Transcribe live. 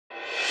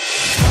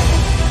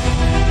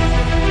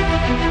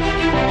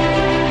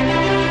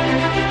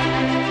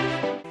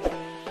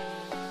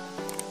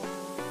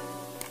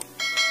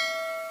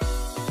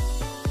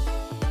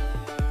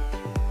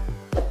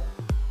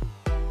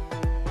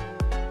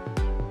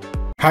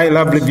Hi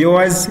lovely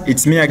viewers,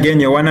 it's me again,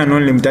 your one and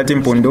only Mutati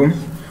Mpundu.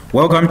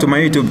 Welcome to my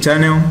YouTube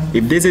channel.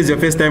 If this is your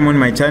first time on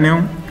my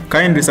channel,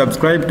 kindly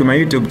subscribe to my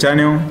YouTube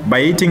channel by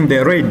hitting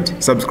the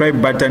red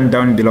subscribe button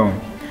down below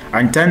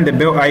and turn the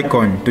bell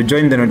icon to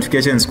join the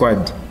notification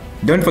squad.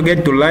 Don't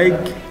forget to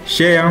like,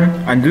 share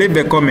and leave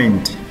a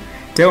comment.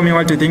 Tell me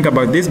what you think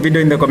about this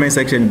video in the comment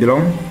section below.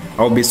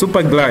 I'll be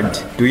super glad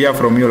to hear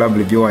from you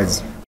lovely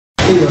viewers.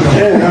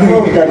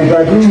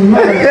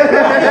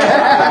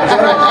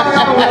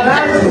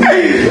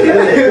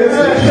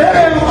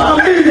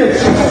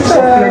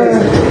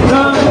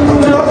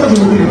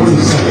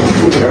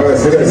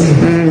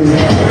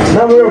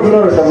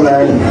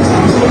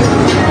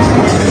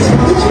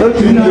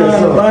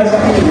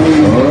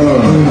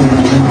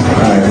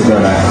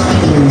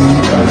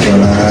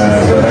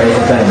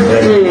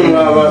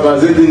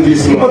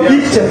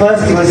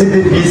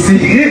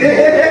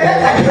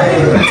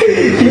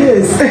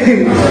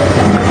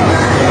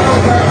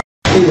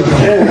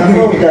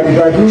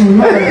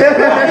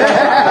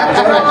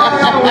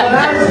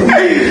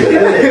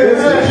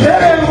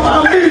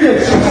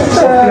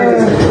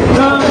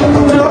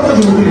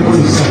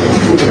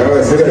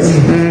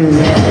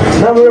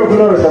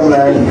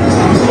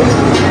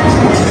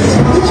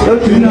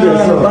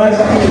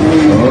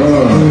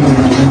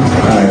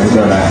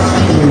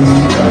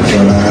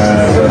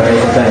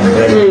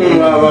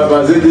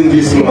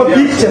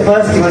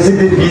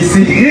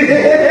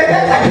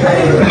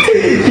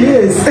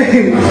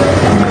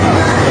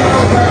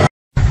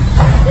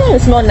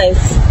 It's not nice.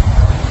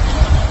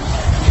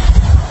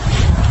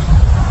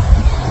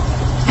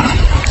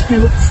 I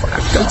look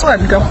fat. I'm so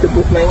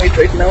uncomfortable with my weight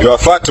right now. You are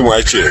fat,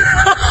 my chair.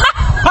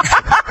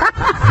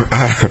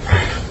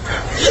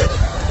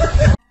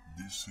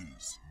 This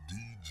is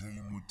DJ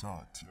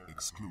Mutati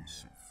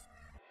exclusive.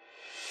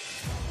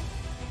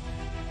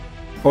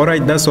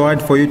 Alright, that's all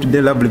for you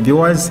today lovely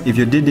viewers. If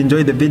you did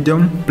enjoy the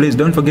video, please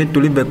don't forget to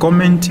leave a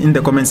comment in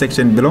the comment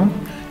section below.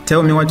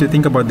 Tell me what you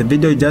think about the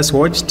video you just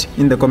watched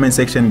in the comment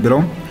section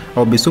below.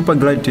 I'll be super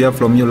glad to hear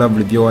from you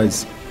lovely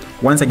viewers.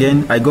 Once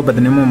again, I go by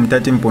the name of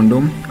Mutati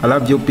Mpundu. I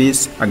love you,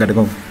 peace, I gotta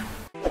go.